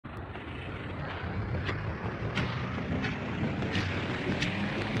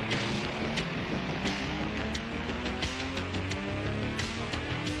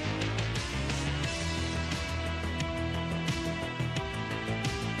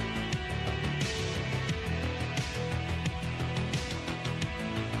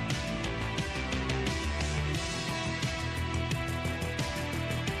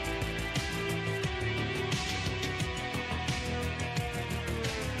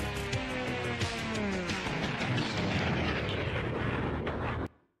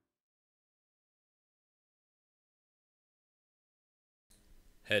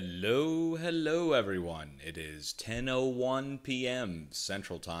Hello everyone. It is 10:01 p.m.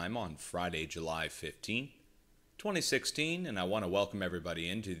 Central Time on Friday, July 15th, 2016, and I want to welcome everybody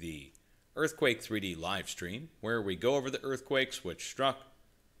into the Earthquake 3D live stream where we go over the earthquakes which struck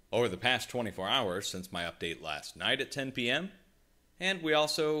over the past 24 hours since my update last night at 10 p.m. And we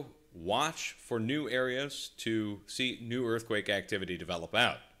also watch for new areas to see new earthquake activity develop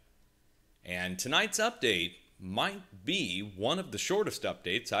out. And tonight's update might be one of the shortest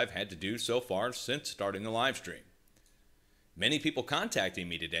updates I've had to do so far since starting the live stream. Many people contacting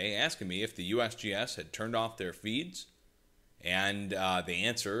me today asking me if the USGS had turned off their feeds, and the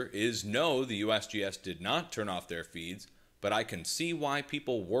answer is no, the USGS did not turn off their feeds, but I can see why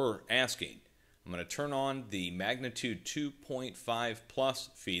people were asking. I'm going to turn on the magnitude 2.5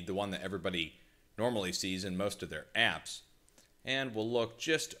 plus feed, the one that everybody normally sees in most of their apps, and we'll look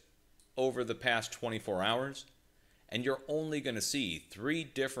just over the past 24 hours, and you're only going to see 3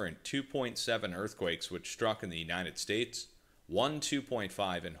 different 2.7 earthquakes which struck in the United States, one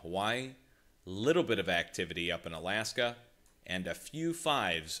 2.5 in Hawaii, little bit of activity up in Alaska, and a few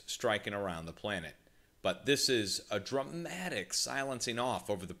 5s striking around the planet. But this is a dramatic silencing off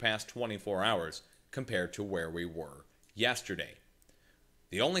over the past 24 hours compared to where we were yesterday.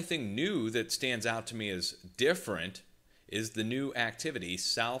 The only thing new that stands out to me as different is the new activity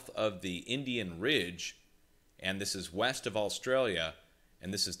south of the Indian Ridge, and this is west of Australia,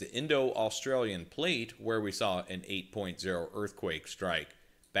 and this is the Indo-Australian Plate where we saw an 8.0 earthquake strike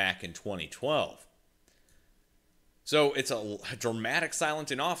back in 2012. So it's a dramatic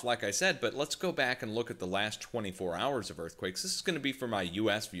silencing off, like I said, but let's go back and look at the last 24 hours of earthquakes. This is going to be for my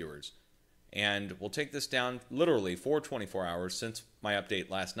US viewers, and we'll take this down literally for 24 hours since my update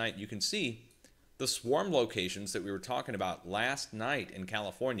last night. You can see the swarm locations that we were talking about last night in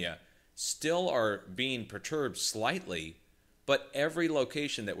California still are being perturbed slightly, but every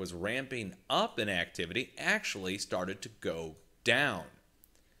location that was ramping up in activity actually started to go down.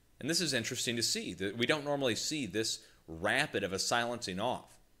 And this is interesting to see. We don't normally see this rapid of a silencing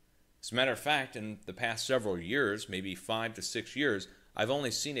off. As a matter of fact, in the past several years, maybe 5 to 6 years, I've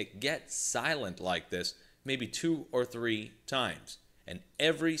only seen it get silent like this maybe 2 or 3 times. And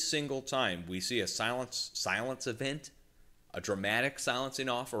every single time we see a silence event, a dramatic silencing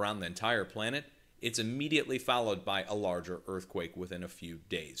off around the entire planet, it's immediately followed by a larger earthquake within a few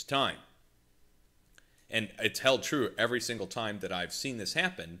days' time. And it's held true every single time that I've seen this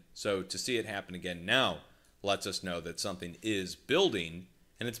happen, so to see it happen again now lets us know that something is building,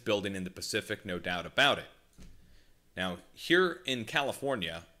 and it's building in the Pacific, no doubt about it. Now, here in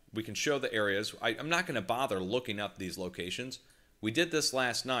California, we can show the areas. I'm not going to bother looking up these locations. We did this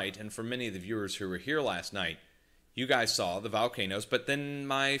last night, and for many of the viewers who were here last night, you guys saw the volcanoes, but then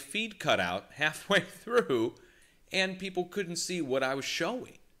my feed cut out halfway through, and people couldn't see what I was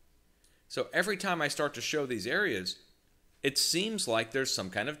showing. So every time I start to show these areas, it seems like there's some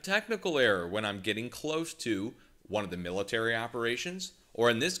kind of technical error when I'm getting close to one of the military operations,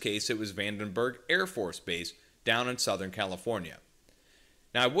 or in this case, it was Vandenberg Air Force Base down in Southern California.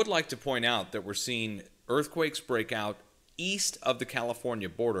 Now, I would like to point out that we're seeing earthquakes break out east of the California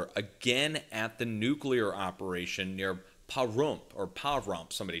border, again at the nuclear operation near Pahrump, or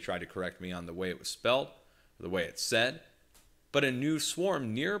Pahrump. Somebody tried to correct me on the way it was spelled, or the way it's said. But a new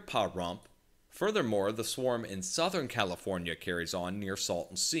swarm near Pahrump. Furthermore, the swarm in Southern California carries on near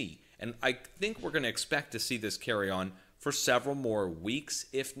Salton Sea. And I think we're going to expect to see this carry on for several more weeks,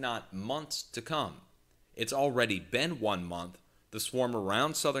 if not months to come. It's already been 1 month. The swarm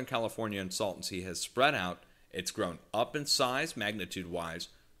around Southern California and Salton Sea has spread out. It's grown up in size, magnitude-wise,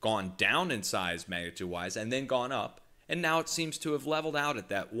 gone down in size, magnitude-wise, and then gone up. And now it seems to have leveled out at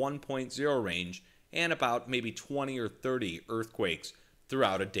that 1.0 range and about maybe 20 or 30 earthquakes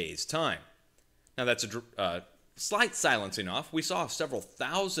throughout a day's time. Now that's a slight silencing off. We saw several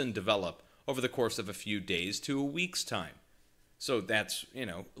thousand develop over the course of a few days to a week's time. So that's,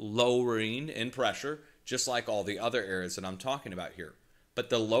 lowering in pressure, just like all the other areas that I'm talking about here. But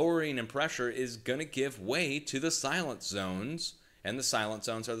the lowering in pressure is going to give way to the silent zones, and the silent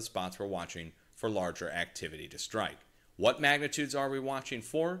zones are the spots we're watching for larger activity to strike. What magnitudes are we watching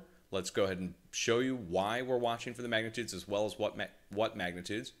for? Let's go ahead and show you why we're watching for the magnitudes as well as what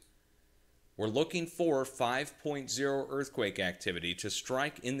magnitudes. We're looking for 5.0 earthquake activity to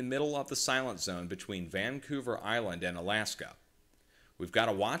strike in the middle of the silent zone between Vancouver Island and Alaska. We've got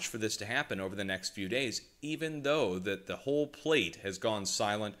to watch for this to happen over the next few days, even though that the whole plate has gone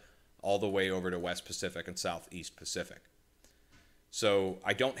silent all the way over to West Pacific and Southeast Pacific. So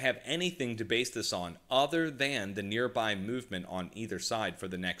I don't have anything to base this on other than the nearby movement on either side for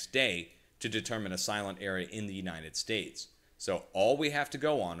the next day to determine a silent area in the United States. So all we have to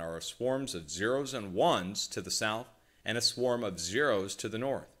go on are swarms of zeros and ones to the south and a swarm of zeros to the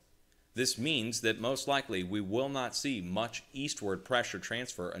north. This means that most likely we will not see much eastward pressure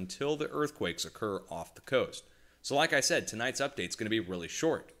transfer until the earthquakes occur off the coast. So like I said, tonight's update is going to be really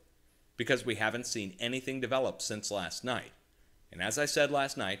short because we haven't seen anything develop since last night. And as I said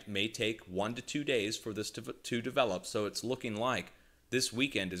last night, it may take 1 to 2 days for this to develop, so it's looking like this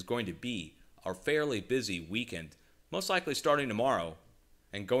weekend is going to be a fairly busy weekend, most likely starting tomorrow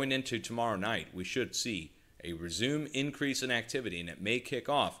and going into tomorrow night. We should see a resume increase in activity, and it may kick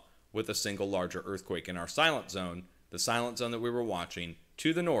off with a single larger earthquake in our silent zone, the silent zone that we were watching,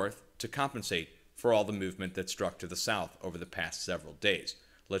 to the north to compensate for all the movement that struck to the south over the past several days.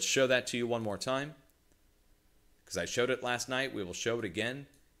 Let's show that to you one more time. Because I showed it last night, we will show it again,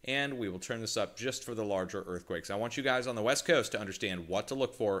 and we will turn this up just for the larger earthquakes. I want you guys on the West Coast to understand what to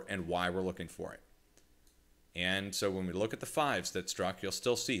look for and why we're looking for it. And so when we look at the 5s that struck, you'll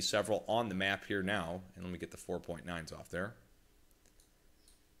still see several on the map here now. And let me get the 4.9s off there.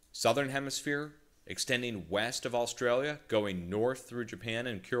 Southern Hemisphere, extending west of Australia, going north through Japan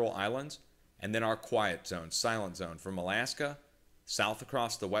and Kuril Islands, and then our quiet zone, silent zone, from Alaska, south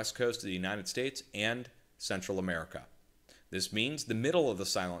across the west coast of the United States, and Central America. This means the middle of the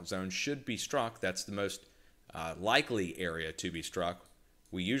silent zone should be struck. That's the most likely area to be struck.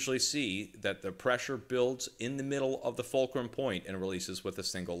 We usually see that the pressure builds in the middle of the fulcrum point and releases with a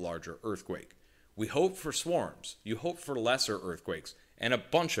single larger earthquake. We hope for swarms. You hope for lesser earthquakes, and a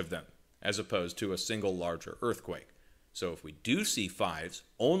bunch of them, as opposed to a single larger earthquake. So if we do see 5s,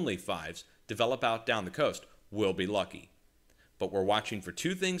 only 5s, develop out down the coast, we'll be lucky. But we're watching for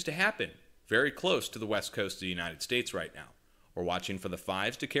 2 things to happen very close to the west coast of the United States right now. We're watching for the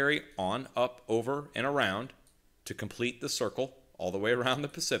 5s to carry on, up, over, and around to complete the circle all the way around the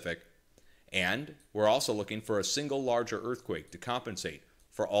Pacific. And we're also looking for a single larger earthquake to compensate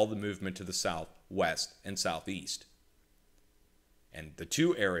for all the movement to the south, west, and southeast. And the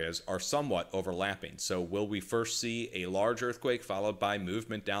 2 areas are somewhat overlapping. So will we first see a large earthquake followed by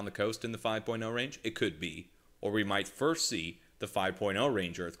movement down the coast in the 5.0 range? It could be. Or we might first see the 5.0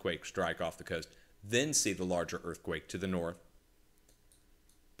 range earthquake strike off the coast, then see the larger earthquake to the north.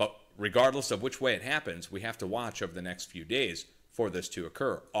 But regardless of which way it happens, we have to watch over the next few days for this to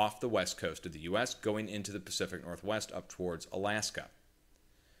occur off the west coast of the U.S., going into the Pacific Northwest up towards Alaska.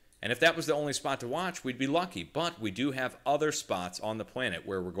 And if that was the only spot to watch, we'd be lucky. But we do have other spots on the planet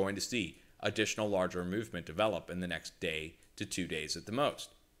where we're going to see additional larger movement develop in the next day to 2 days at the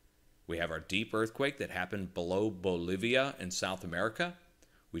most. We have our deep earthquake that happened below Bolivia in South America.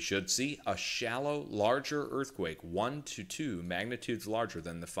 We should see a shallow, larger earthquake, 1 to 2 magnitudes larger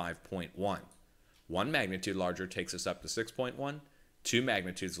than the 5.1. 1 magnitude larger takes us up to 6.1. 2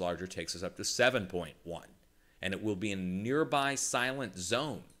 magnitudes larger takes us up to 7.1. And it will be in a nearby silent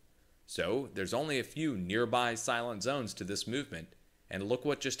zone. So there's only a few nearby silent zones to this movement. And look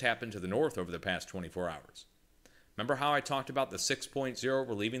what just happened to the north over the past 24 hours. Remember how I talked about the 6.0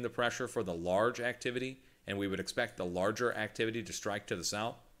 relieving the pressure for the large activity, and we would expect the larger activity to strike to the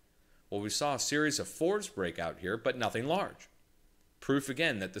south? Well, we saw a series of 4s break out here, but nothing large. Proof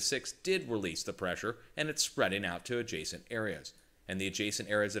again that the 6 did release the pressure, and it's spreading out to adjacent areas. And the adjacent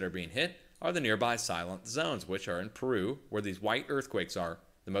areas that are being hit are the nearby silent zones, which are in Peru, where these white earthquakes are,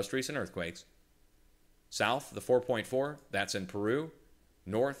 the most recent earthquakes. South, the 4.4, that's in Peru.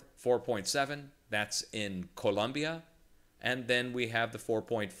 North, 4.7, that's in Colombia. And then we have the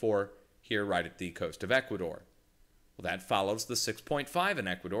 4.4 here right at the coast of Ecuador. Well, that follows the 6.5 in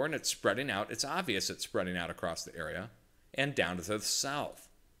Ecuador, and it's spreading out. It's obvious it's spreading out across the area and down to the south.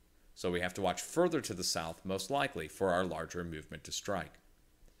 So we have to watch further to the south, most likely, for our larger movement to strike.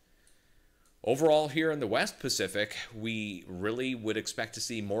 Overall, here in the West Pacific, we really would expect to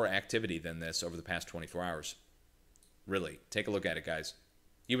see more activity than this over the past 24 hours. Really, take a look at it, guys.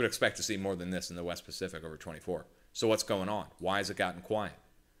 You would expect to see more than this in the West Pacific over 24. So what's going on? Why has it gotten quiet?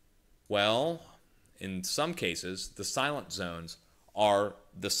 Well, in some cases, the silent zones are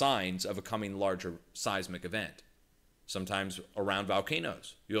the signs of a coming larger seismic event. Sometimes around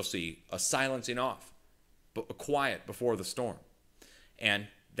volcanoes, you'll see a silencing off, but a quiet before the storm. And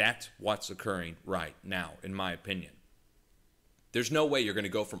that's what's occurring right now, in my opinion. There's no way you're going to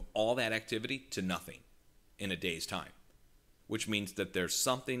go from all that activity to nothing in a day's time, which means that there's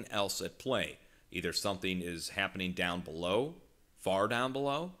something else at play. Either something is happening down below, far down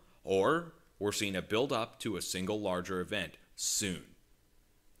below, or we're seeing a build-up to a single larger event soon.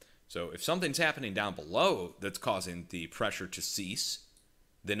 So if something's happening down below that's causing the pressure to cease,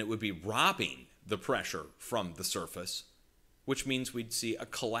 then it would be robbing the pressure from the surface, which means we'd see a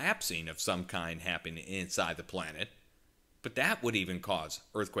collapsing of some kind happening inside the planet. But that would even cause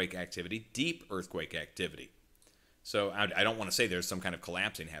earthquake activity, deep earthquake activity. So I don't want to say there's some kind of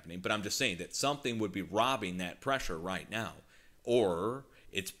collapsing happening, but I'm just saying that something would be robbing that pressure right now, or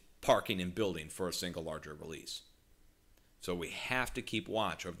it's parking and building for a single larger release. So we have to keep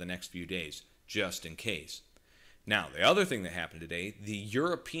watch over the next few days, just in case. Now, the other thing that happened today, the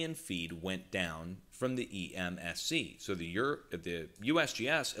European feed went down from the EMSC. So the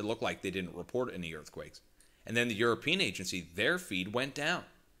USGS, it looked like they didn't report any earthquakes. And then the European agency, their feed went down.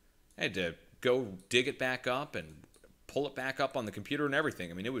 I had to go dig it back up and pull it back up on the computer and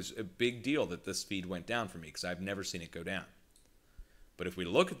everything. I mean, it was a big deal that this feed went down for me because I've never seen it go down. But if we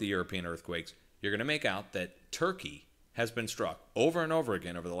look at the European earthquakes, you're going to make out that Turkey has been struck over and over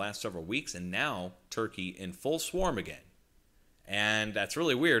again over the last several weeks, and now Turkey in full swarm again. And that's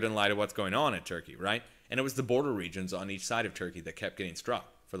really weird in light of what's going on in Turkey, right? And it was the border regions on each side of Turkey that kept getting struck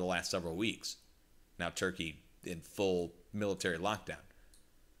for the last several weeks. Now Turkey in full military lockdown.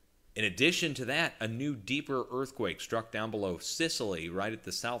 In addition to that, a new deeper earthquake struck down below Sicily, right at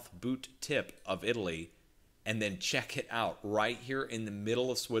the south boot tip of Italy. And then check it out, right here in the middle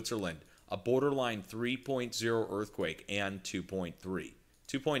of Switzerland, a borderline 3.0 earthquake and 2.3.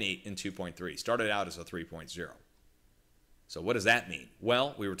 2.8 and 2.3. Started out as a 3.0. So what does that mean?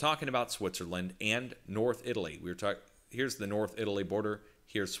 Well, we were talking about Switzerland and North Italy. Here's the North Italy border,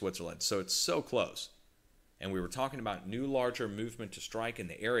 here's Switzerland. So it's so close. And we were talking about new larger movement to strike in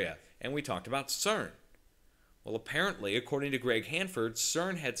the area, and we talked about CERN. Well, apparently, according to Greg Hanford,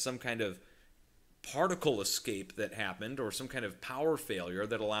 CERN had some kind of particle escape that happened, or some kind of power failure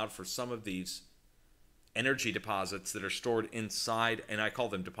that allowed for some of these energy deposits that are stored inside, and I call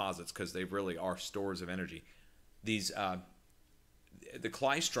them deposits because they really are stores of energy. These the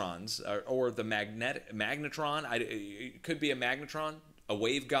klystrons or the magnetron. It could be a magnetron, a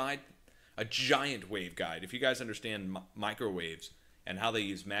waveguide, a giant waveguide. If you guys understand microwaves and how they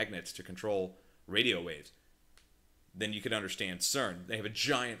use magnets to control radio waves, then you could understand CERN. They have a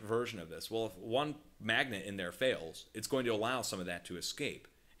giant version of this. Well, if one magnet in there fails, it's going to allow some of that to escape.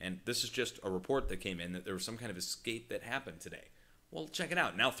 And this is just a report that came in that there was some kind of escape that happened today. Well, check it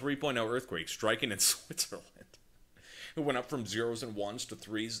out. Now 3.0 earthquake striking in Switzerland. It went up from zeros and ones to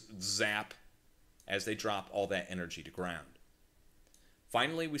threes, zap, as they drop all that energy to ground.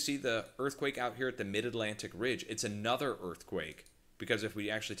 Finally, we see the earthquake out here at the Mid-Atlantic Ridge. It's another earthquake, because if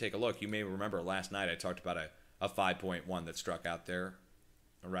we actually take a look, you may remember last night I talked about a 5.1 that struck out there,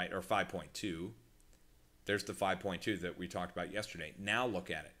 right, or 5.2. There's the 5.2 that we talked about yesterday. Now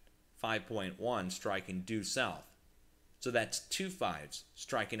look at it. 5.1 striking due south. So that's 2 5s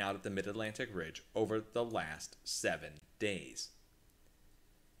striking out at the Mid-Atlantic Ridge over the last 7 days.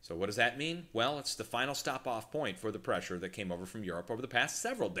 So what does that mean? Well, it's the final stop-off point for the pressure that came over from Europe over the past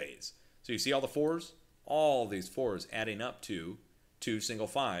several days. So you see all the 4s? All these 4s adding up to 2 single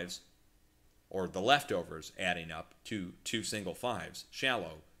 5s, or the leftovers adding up to 2 single 5s,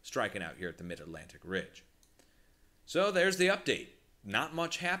 shallow, striking out here at the Mid-Atlantic Ridge. So there's the update. Not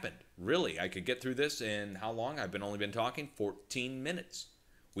much happened. Really, I could get through this in how long? I've only been talking 14 minutes.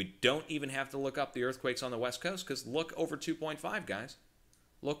 We don't even have to look up the earthquakes on the West Coast, because look over 2.5, guys.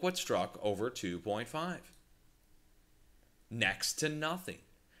 Look what struck over 2.5. Next to nothing.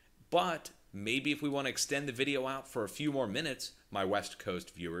 But maybe if we want to extend the video out for a few more minutes, my West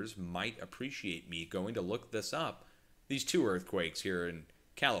Coast viewers might appreciate me going to look this up. These 2 earthquakes here in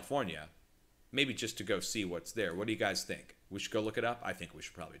California, maybe just to go see what's there. What do you guys think? We should go look it up? I think we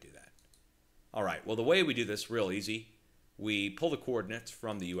should probably do that. All right, well, the way we do this real easy. We pull the coordinates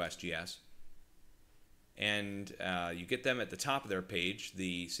from the USGS, and you get them at the top of their page.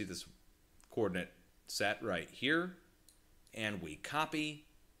 See this coordinate set right here, and we copy,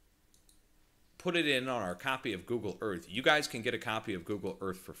 put it in on our copy of Google Earth. You guys can get a copy of Google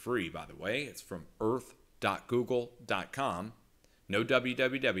Earth for free, by the way. It's from earth.google.com. No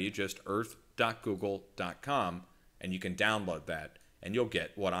www, just earth.google.com, and you can download that, and you'll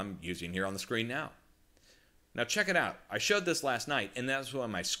get what I'm using here on the screen now. Now check it out. I showed this last night, and that's when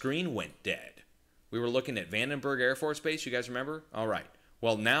my screen went dead. We were looking at Vandenberg Air Force Base. You guys remember? All right.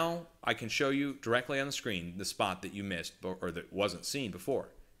 Well, now I can show you directly on the screen the spot that you missed or that wasn't seen before.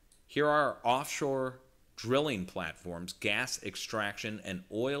 Here are offshore drilling platforms, gas extraction and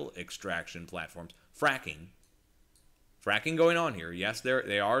oil extraction platforms, fracking. Fracking going on here. Yes,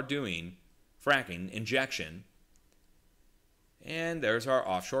 they are doing fracking, injection. And there's our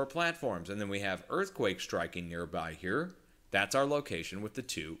offshore platforms. And then we have earthquake striking nearby here. That's our location with the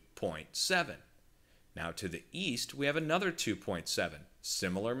 2.7. Now to the east, we have another 2.7.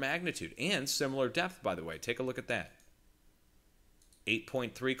 Similar magnitude and similar depth, by the way. Take a look at that.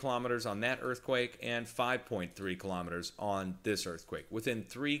 8.3 kilometers on that earthquake and 5.3 kilometers on this earthquake, within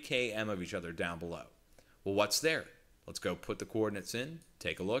 3 km of each other down below. Well, what's there? Let's go put the coordinates in,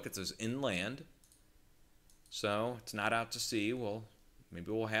 take a look. It says inland, so it's not out to sea. Well,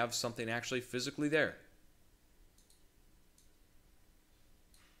 maybe we'll have something actually physically there.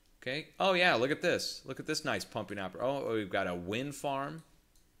 Okay. Oh, yeah, look at this. Look at this nice pumping operation. Oh, we've got a wind farm.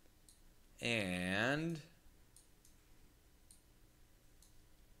 And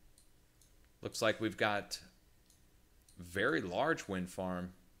looks like we've got very large wind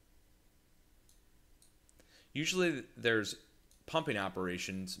farm. Usually there's pumping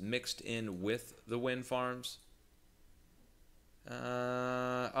operations mixed in with the wind farms.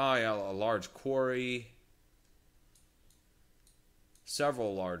 Oh, yeah, a large quarry.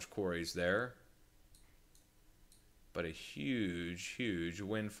 Several large quarries there, but a huge, huge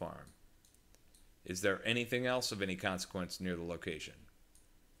wind farm. Is there anything else of any consequence near the location?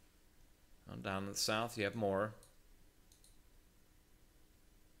 Well, down in the south, you have more.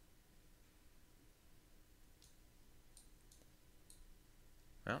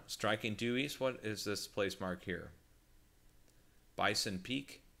 Well, striking due east. What is this place mark here? Bison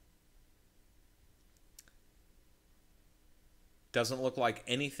Peak. Doesn't look like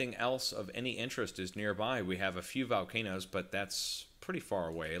anything else of any interest is nearby. We have a few volcanoes, but that's pretty far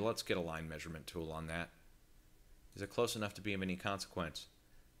away. Let's get a line measurement tool on that. Is it close enough to be of any consequence?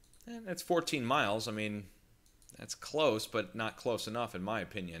 That's 14 miles. I mean, that's close, but not close enough, in my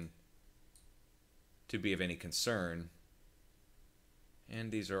opinion, to be of any concern.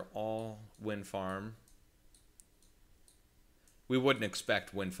 And these are all wind farm. We wouldn't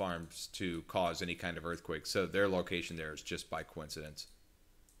expect wind farms to cause any kind of earthquake, so their location there is just by coincidence.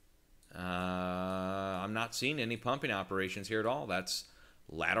 I'm not seeing any pumping operations here at all. That's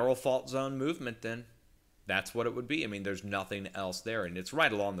lateral fault zone movement then. That's what it would be. I mean, there's nothing else there, and it's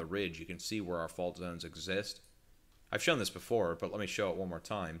right along the ridge. You can see where our fault zones exist. I've shown this before, but let me show it one more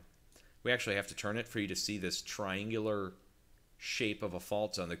time. We actually have to turn it for you to see this triangular shape of a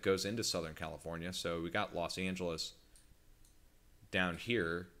fault zone that goes into Southern California. So we got Los Angeles down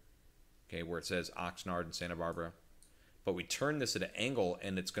here, okay, where it says Oxnard and Santa Barbara. But we turn this at an angle,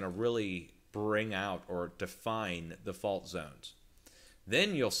 and it's going to really bring out or define the fault zones.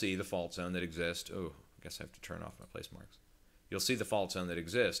 Then you'll see the fault zone that exists. Oh, I guess I have to turn off my place marks. You'll see the fault zone that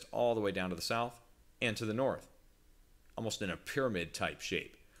exists all the way down to the south and to the north, almost in a pyramid type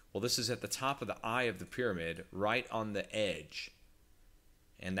shape. Well, this is at the top of the eye of the pyramid, right on the edge.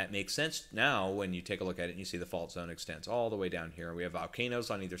 And that makes sense now when you take a look at it and you see the fault zone extends all the way down here. We have volcanoes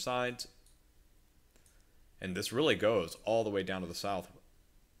on either side. And this really goes all the way down to the south.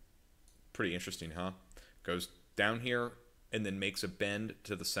 Pretty interesting, huh? Goes down here and then makes a bend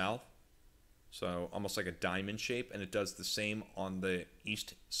to the south. So almost like a diamond shape. And it does the same on the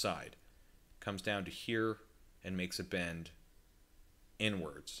east side. Comes down to here and makes a bend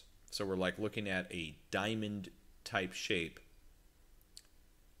inwards. So we're like looking at a diamond type shape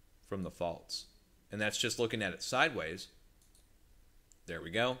from the faults. And that's just looking at it sideways. There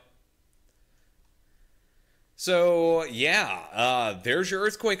we go. So, yeah, there's your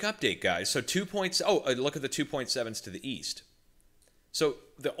earthquake update, guys. So 2 points. Oh, look at the 2.7s to the east. So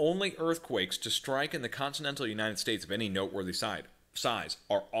the only earthquakes to strike in the continental United States of any noteworthy size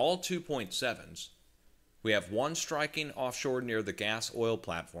are all 2.7s. We have one striking offshore near the gas oil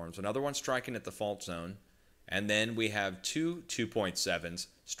platforms, another one striking at the fault zone, and then we have two 2.7s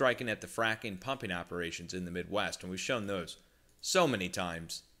striking at the fracking pumping operations in the Midwest. And we've shown those so many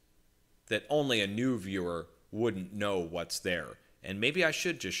times that only a new viewer wouldn't know what's there. And maybe I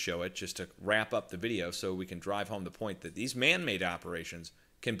should just show it just to wrap up the video so we can drive home the point that these man-made operations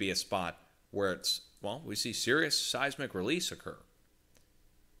can be a spot where it's, well, we see serious seismic release occur.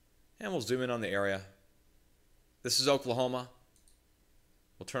 And we'll zoom in on the area. This is Oklahoma.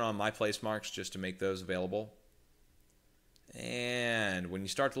 We'll turn on my place marks just to make those available. And when you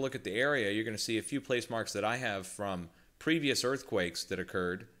start to look at the area, you're going to see a few place marks that I have from previous earthquakes that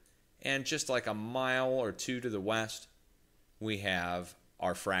occurred. And just like a mile or two to the west, we have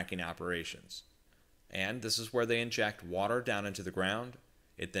our fracking operations. And this is where they inject water down into the ground.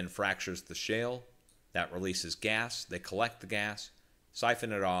 It then fractures the shale. That releases gas. They collect the gas,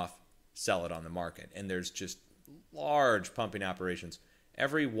 siphon it off, sell it on the market. And there's just large pumping operations.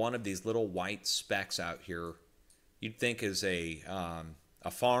 Every one of these little white specks out here you'd think is a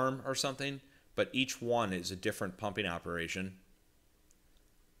farm or something, but each one is a different pumping operation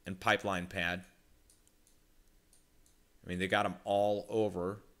and pipeline pad. I mean, they got them all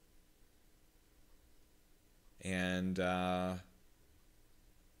over. And we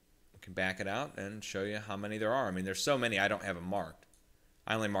can back it out and show you how many there are. I mean, there's so many I don't have them marked.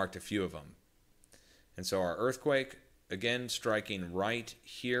 I only marked a few of them. And so our earthquake, again, striking right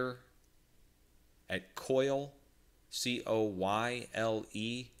here at Coyle,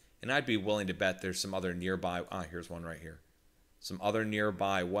 Coyle. And I'd be willing to bet there's some other nearby, here's one right here. Some other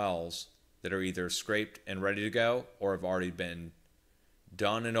nearby wells that are either scraped and ready to go or have already been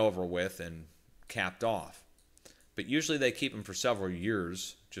done and over with and capped off. But usually they keep them for several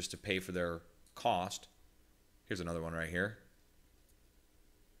years just to pay for their cost. Here's another one right here.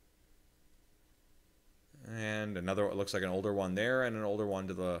 And another, it looks like an older one there, and an older one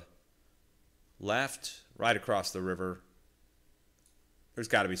to the left, right across the river. There's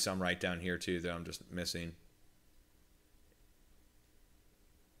got to be some right down here too that I'm just missing.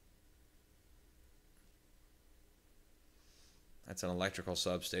 That's an electrical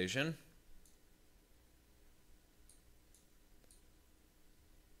substation.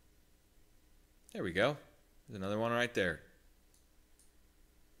 There we go. There's another one right there.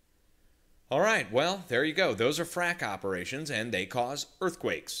 All right, well, there you go. Those are frac operations, and they cause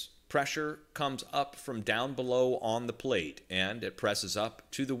earthquakes. Pressure comes up from down below on the plate, and it presses up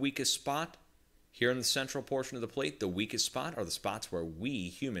to the weakest spot. Here in the central portion of the plate, the weakest spot are the spots where we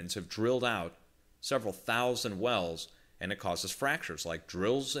humans have drilled out several thousand wells, and it causes fractures like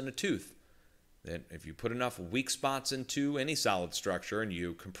drills in a tooth. That if you put enough weak spots into any solid structure and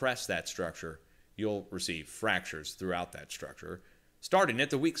you compress that structure, you'll receive fractures throughout that structure, starting at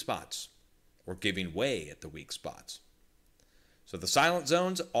the weak spots or giving way at the weak spots. So the silent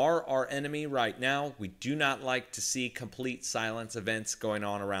zones are our enemy right now. We do not like to see complete silence events going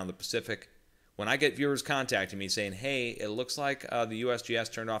on around the Pacific. When I get viewers contacting me saying, hey, it looks like the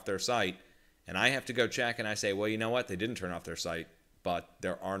USGS turned off their site, and I have to go check, and I say, well, you know what? They didn't turn off their site, but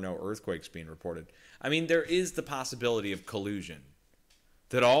there are no earthquakes being reported. I mean, there is the possibility of collusion,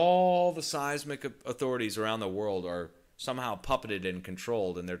 that all the seismic authorities around the world are somehow puppeted and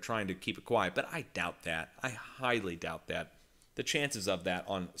controlled, and they're trying to keep it quiet. But I doubt that. I highly doubt that. The chances of that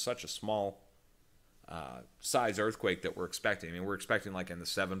on such a small size earthquake that we're expecting, I mean, we're expecting like in the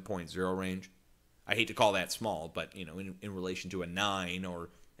 7.0 range. I hate to call that small, but you know, in relation to a 9 or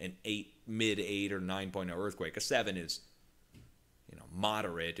an 8, mid 8 or 9.0 earthquake, a 7 is, you know,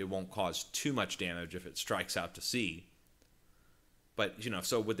 moderate. It won't cause too much damage if it strikes out to sea. But, you know,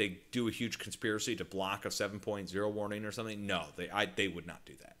 so would they do a huge conspiracy to block a 7.0 warning or something? No, they would not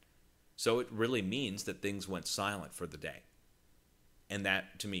do that. So it really means that things went silent for the day. And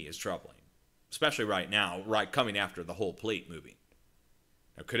that, to me, is troubling. Especially right now, right coming after the whole plate moving.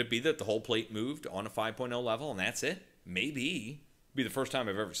 Now, could it be that the whole plate moved on a 5.0 level and that's it? Maybe. It'd be the first time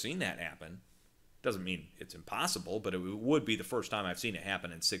I've ever seen that happen. Doesn't mean it's impossible, but it would be the first time I've seen it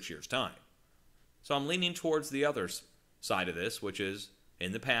happen in 6 years' time. So I'm leaning towards the other side of this, which is,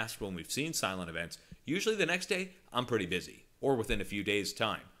 in the past, when we've seen silent events, usually the next day, I'm pretty busy. Or within a few days'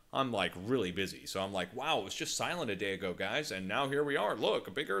 time. I'm like really busy. So I'm like, wow, it was just silent a day ago, guys, and now here we are. Look,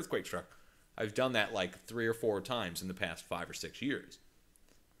 a big earthquake struck. I've done that like 3 or 4 times in the past 5 or 6 years.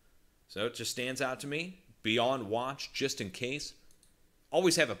 So it just stands out to me. Be on watch just in case.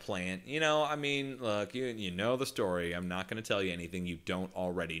 Always have a plan. You know, I mean, look, you know the story. I'm not going to tell you anything you don't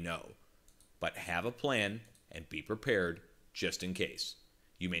already know. But have a plan and be prepared just in case.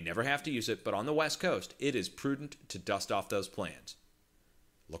 You may never have to use it, but on the West Coast, it is prudent to dust off those plans.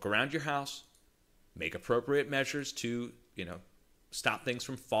 Look around your house. Make appropriate measures to, you know, stop things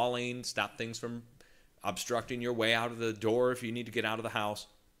from falling, stop things from obstructing your way out of the door if you need to get out of the house.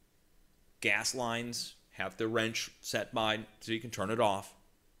 Gas lines, have the wrench set by so you can turn it off.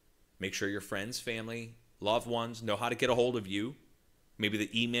 Make sure your friends, family, loved ones know how to get a hold of you. Maybe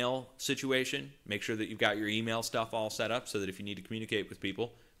the email situation. Make sure that you've got your email stuff all set up so that if you need to communicate with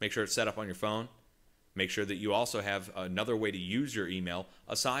people, make sure it's set up on your phone. Make sure that you also have another way to use your email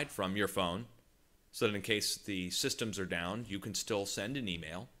aside from your phone so that in case the systems are down, you can still send an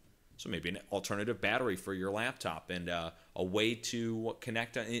email. So maybe an alternative battery for your laptop and a way to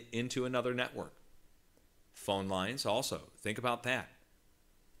connect into another network. Phone lines also. Think about that.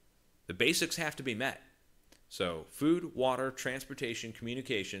 The basics have to be met. So food, water, transportation,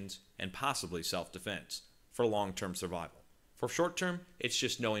 communications, and possibly self-defense for long-term survival. For short-term, it's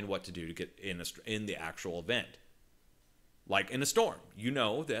just knowing what to do to get in the actual event. Like in a storm, you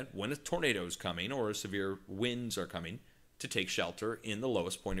know that when a tornado is coming or severe winds are coming, to take shelter in the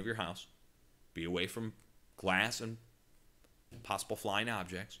lowest point of your house. Be away from glass and possible flying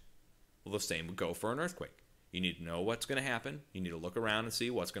objects. Well, the same would go for an earthquake. You need to know what's going to happen. You need to look around and see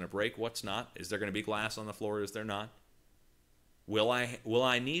what's going to break, what's not. Is there going to be glass on the floor? Is there not? Will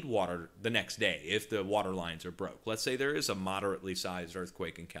I need water the next day if the water lines are broke? Let's say there is a moderately sized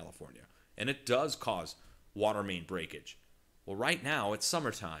earthquake in California, and it does cause water main breakage. Well, right now it's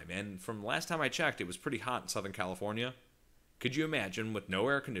summertime, and from last time I checked, it was pretty hot in Southern California. Could you imagine with no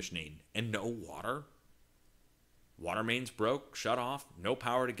air conditioning and no water? Water mains broke, shut off, no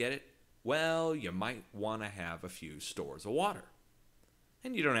power to get it. Well, you might want to have a few stores of water.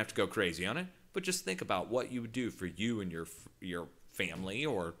 And you don't have to go crazy on it, but just think about what you would do for you and your family,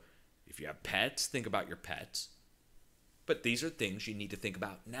 or if you have pets, think about your pets. But these are things you need to think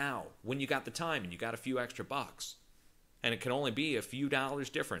about now, when you got the time and you got a few extra bucks. And it can only be a few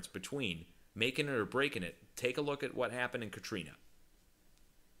dollars difference between making it or breaking it. Take a look at what happened in Katrina.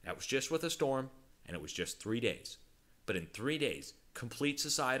 That was just with a storm, and it was just 3 days. But in 3 days, complete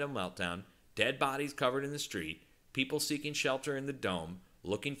societal meltdown, dead bodies covered in the street, people seeking shelter in the dome,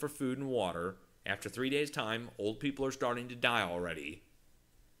 looking for food and water. After 3 days' time, old people are starting to die already.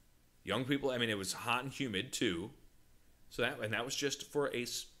 Young people, I mean, it was hot and humid too. So that was just for a,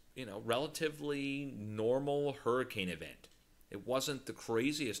 relatively normal hurricane event. It wasn't the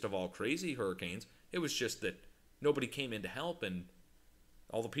craziest of all crazy hurricanes. It was just that nobody came in to help, and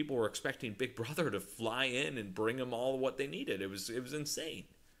all the people were expecting Big Brother to fly in and bring them all what they needed. It was insane.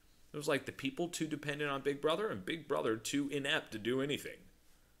 It was like the people too dependent on Big Brother and Big Brother too inept to do anything.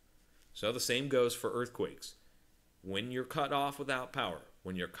 So the same goes for earthquakes. When you're cut off without power,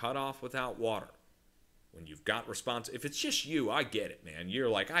 when you're cut off without water, when you've got if it's just you, I get it, man. You're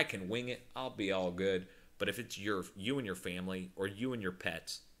like, I can wing it, I'll be all good. But if it's you and your family, or you and your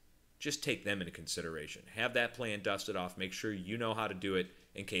pets, just take them into consideration. Have that plan dusted off. Make sure you know how to do it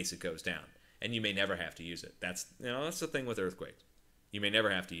in case it goes down. And you may never have to use it. That's the thing with earthquakes. You may never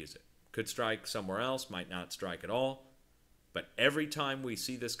have to use it. Could strike somewhere else, might not strike at all. But every time we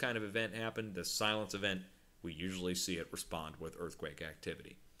see this kind of event happen, this silence event, we usually see it respond with earthquake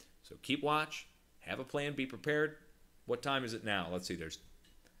activity. So keep watch, have a plan, be prepared. What time is it now? Let's see,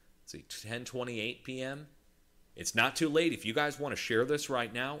 10:28 p.m. It's not too late. If you guys want to share this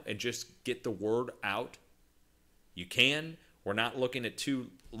right now and just get the word out, you can. We're not looking at too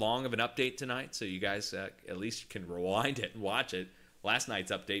long of an update tonight, so you guys at least can rewind it and watch it. Last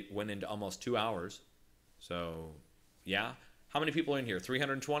night's update went into almost 2 hours. So, yeah. How many people are in here?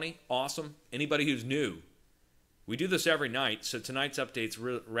 320? Awesome. Anybody who's new? We do this every night, so tonight's update's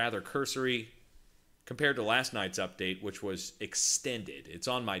rather cursory compared to last night's update, which was extended. It's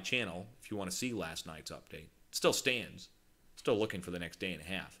on my channel if you want to see last night's update. It still stands. Still looking for the next day and a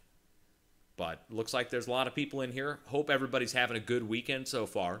half. But looks like there's a lot of people in here. Hope everybody's having a good weekend so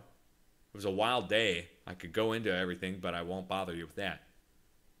far. It was a wild day. I could go into everything, but I won't bother you with that.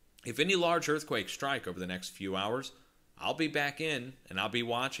 If any large earthquakes strike over the next few hours, I'll be back in, and I'll be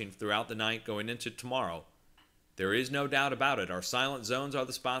watching throughout the night going into tomorrow. There is no doubt about it. Our silent zones are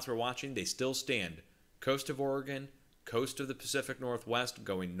the spots we're watching. They still stand. Coast of Oregon, coast of the Pacific Northwest,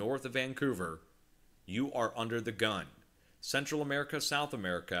 going north of Vancouver. You are under the gun. Central America, South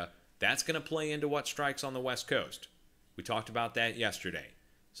America, that's going to play into what strikes on the West Coast. We talked about that yesterday.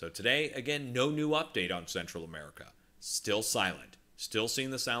 So today, again, no new update on Central America. Still silent. Still seeing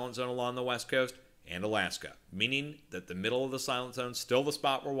the silent zone along the West Coast and Alaska, meaning that the middle of the silent zone is still the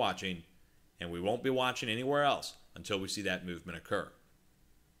spot we're watching, and we won't be watching anywhere else until we see that movement occur.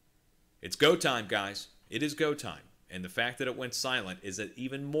 It's go time, guys. It is go time. And the fact that it went silent is an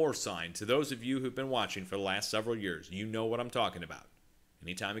even more sign to those of you who've been watching for the last several years. You know what I'm talking about.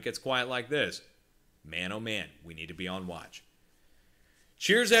 Anytime it gets quiet like this, man, oh man, we need to be on watch.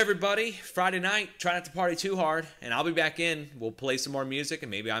 Cheers, everybody. Friday night, try not to party too hard, and I'll be back in. We'll play some more music,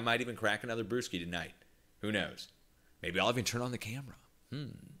 and maybe I might even crack another brewski tonight. Who knows? Maybe I'll even turn on the camera.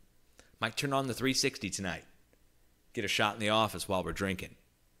 Might turn on the 360 tonight. Get a shot in the office while we're drinking.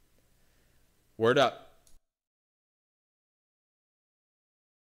 Word up.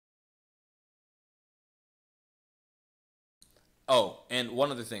 Oh, and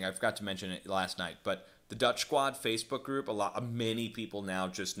one other thing, I forgot to mention it last night, but the Dutch Squad Facebook group, many people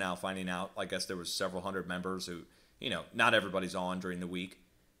just now finding out. I guess there was several hundred members who, not everybody's on during the week,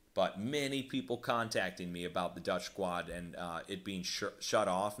 but many people contacting me about the Dutch Squad and it being shut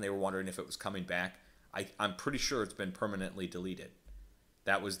off, and they were wondering if it was coming back. I'm pretty sure it's been permanently deleted.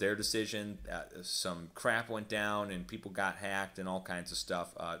 That was their decision. Some crap went down, and people got hacked and all kinds of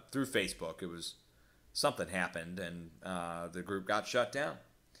stuff through Facebook. It was something happened, and the group got shut down.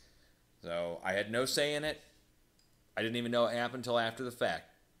 So I had no say in it. I didn't even know it happened until after the fact.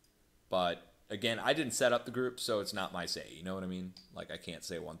 But again, I didn't set up the group, so it's not my say. You know what I mean? Like, I can't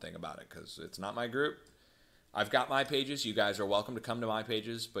say one thing about it because it's not my group. I've got my pages. You guys are welcome to come to my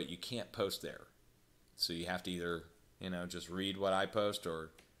pages, but you can't post there. So you have to either, just read what I post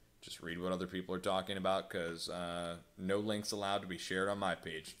or just read what other people are talking about, because no links allowed to be shared on my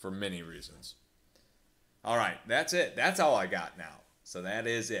page for many reasons. All right, that's it. That's all I got now. So that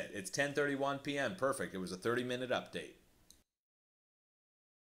is it. It's 10:31 p.m. Perfect. It was a 30-minute update.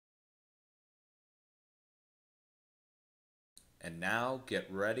 And now get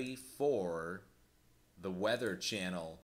ready for the Weather Channel